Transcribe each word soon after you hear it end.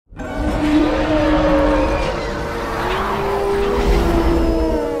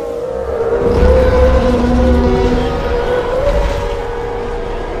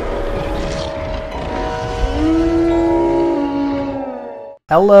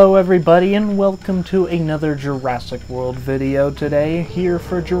Hello everybody and welcome to another Jurassic World video today, here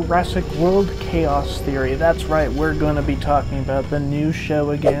for Jurassic World Chaos Theory. That's right, we're going to be talking about the new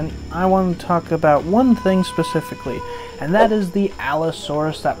show again. I want to talk about one thing specifically, and that is the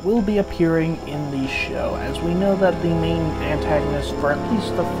Allosaurus that will be appearing in the show, as we know that the main antagonist for at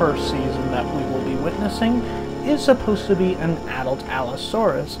least the first season that we will be witnessing is supposed to be an adult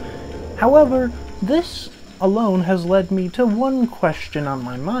Allosaurus. However, this alone has led me to one question on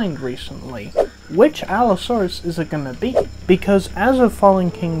my mind recently. Which Allosaurus is it going to be? Because as of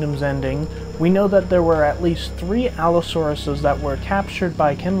Fallen Kingdom's ending, we know that there were at least 3 Allosauruses that were captured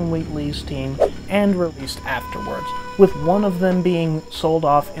by Kevin Wheatley's team and released afterwards, with one of them being sold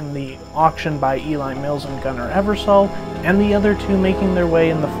off in the auction by Eli Mills and Gunnar Eversole, and the other 2 making their way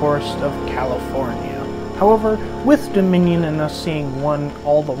in the forest of California. However, with Dominion and us seeing one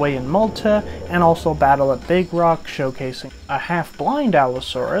all the way in Malta, and also Battle at Big Rock showcasing a half-blind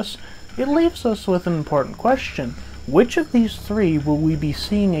Allosaurus, it leaves us with an important question. Which of these 3 will we be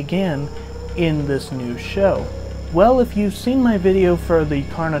seeing again in this new show? Well, if you've seen my video for the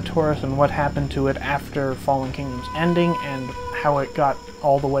Carnotaurus and what happened to it after Fallen Kingdom's ending, and how it got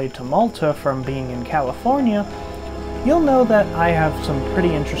all the way to Malta from being in California, you'll know that I have some pretty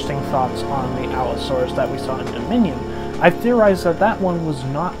interesting thoughts on the Allosaurus that we saw in Dominion. I've theorized that that one was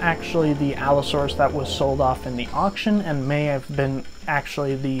not actually the Allosaurus that was sold off in the auction, and may have been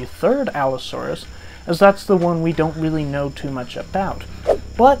actually the 3rd Allosaurus, as that's the one we don't really know too much about.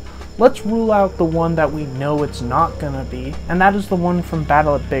 But let's rule out the one that we know it's not gonna be, and that is the one from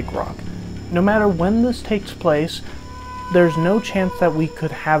Battle at Big Rock. No matter when this takes place, there's no chance that we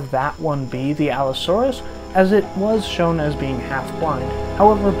could have that one be the Allosaurus, as it was shown as being half-blind.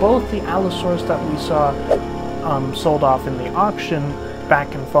 However, both the Allosaurus that we saw sold off in the auction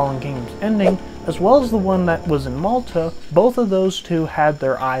back in Fallen Kingdom's ending, as well as the one that was in Malta, both of those 2 had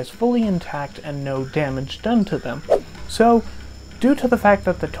their eyes fully intact and no damage done to them. So, due to the fact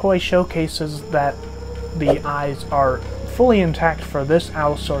that the toy showcases that the eyes are fully intact for this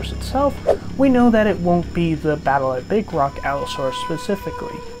Allosaurus itself, we know that it won't be the Battle at Big Rock Allosaurus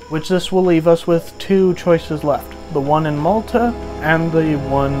specifically, which this will leave us with 2 choices left, the one in Malta and the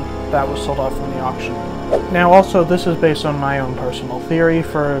one that was sold off in the auction. Now also, this is based on my own personal theory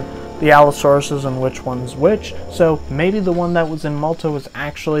for the Allosauruses and which one's which, so maybe the one that was in Malta was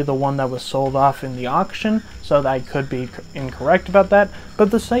actually the one that was sold off in the auction, so that I could be incorrect about that, but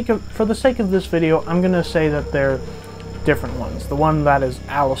for the sake of this video, I'm going to say that they're different ones. The one that is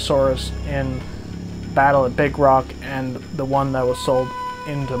Allosaurus in Battle at Big Rock, and the one that was sold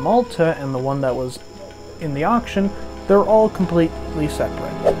into Malta, and the one that was in the auction, they're all completely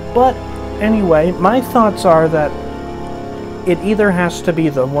separate. But anyway, my thoughts are that it either has to be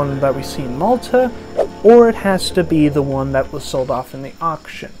the one that we see in Malta, or it has to be the one that was sold off in the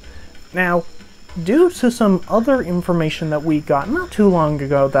auction. Now, due to some other information that we got not too long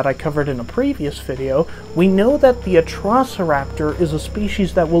ago that I covered in a previous video, we know that the Atrociraptor is a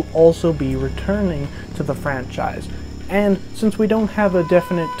species that will also be returning to the franchise. And since we don't have a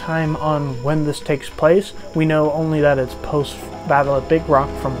definite time on when this takes place, we know only that it's post-Battle at Big Rock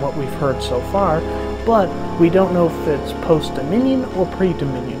from what we've heard so far, but we don't know if it's post-Dominion or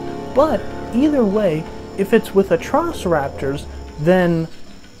pre-Dominion. But either way, if it's with Atrociraptors, then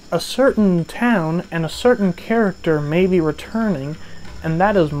a certain town and a certain character may be returning, and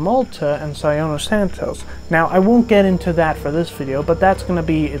that is Malta and Siono Santos. Now, I won't get into that for this video, but that's going to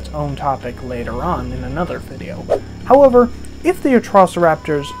be its own topic later on in another video. However, if the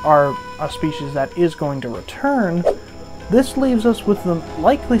Atrociraptors are a species that is going to return, this leaves us with the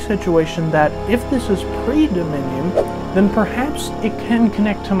likely situation that if this is pre-Dominion, then perhaps it can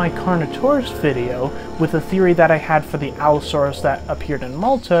connect to my Carnotaurus video with a theory that I had for the Allosaurus that appeared in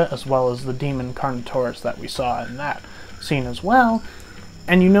Malta, as well as the demon Carnotaurus that we saw in that scene as well.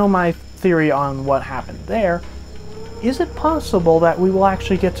 And you know my theory on what happened there. Is it possible that we will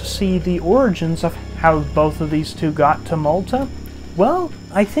actually get to see the origins of how both of these 2 got to Malta? Well,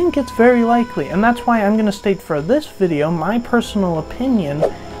 I think it's very likely, and that's why I'm going to state for this video, my personal opinion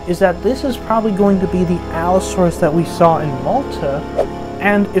is that this is probably going to be the Allosaurus that we saw in Malta,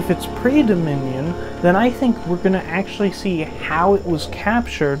 and if it's pre-Dominion, then I think we're going to actually see how it was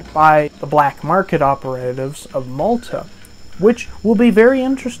captured by the black market operatives of Malta, which will be very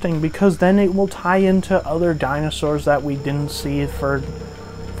interesting because then it will tie into other dinosaurs that we didn't see for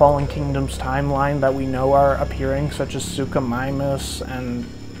Fallen Kingdom's timeline that we know are appearing, such as Suchomimus and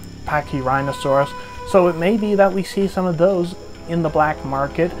Pachyrhinosaurus. So it may be that we see some of those in the black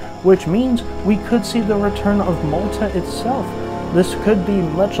market, which means we could see the return of Malta itself. This could be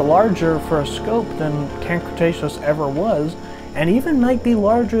much larger for a scope than Cretaceous ever was, and even might be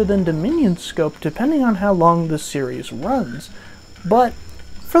larger than Dominion's scope depending on how long this series runs. But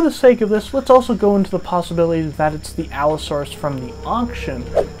for the sake of this, let's also go into the possibility that it's the Allosaurus from the auction.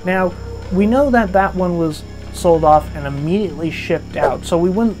 Now, we know that that one was sold off and immediately shipped out, so we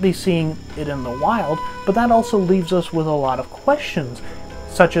wouldn't be seeing it in the wild, but that also leaves us with a lot of questions,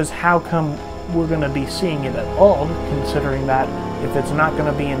 such as how come we're going to be seeing it at all, considering that if it's not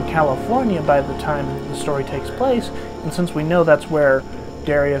going to be in California by the time the story takes place, and since we know that's where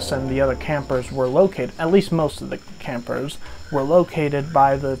Darius and the other campers were located, at least most of the campers were located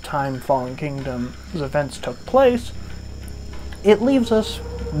by the time Fallen Kingdom's events took place, it leaves us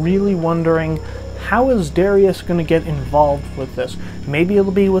really wondering, how is Darius going to get involved with this? Maybe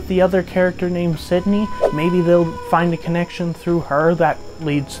it'll be with the other character named Sydney. Maybe they'll find a connection through her that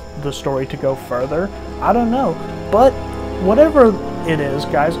leads the story to go further. I don't know. But whatever it is,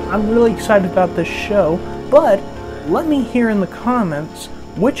 guys, I'm really excited about this show. But let me hear in the comments,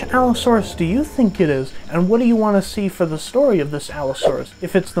 which Allosaurus do you think it is? And what do you want to see for the story of this Allosaurus?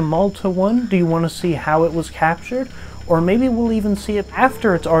 If it's the Malta one, do you want to see how it was captured? Or maybe we'll even see it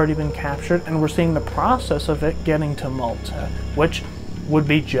after it's already been captured and we're seeing the process of it getting to Malta, which would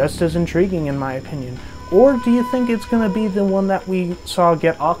be just as intriguing in my opinion. Or do you think it's going to be the one that we saw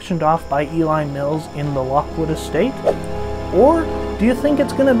get auctioned off by Eli Mills in the Lockwood estate? Or do you think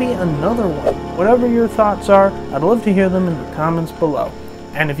it's going to be another one? Whatever your thoughts are, I'd love to hear them in the comments below.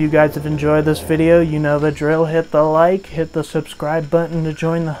 And if you guys have enjoyed this video, you know the drill. Hit the like, hit the subscribe button to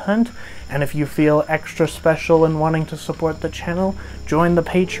join the hunt, and if you feel extra special and wanting to support the channel, join the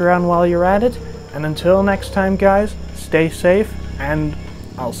Patreon while you're at it. And until next time, guys, stay safe, and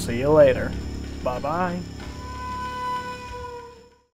I'll see you later. Bye-bye.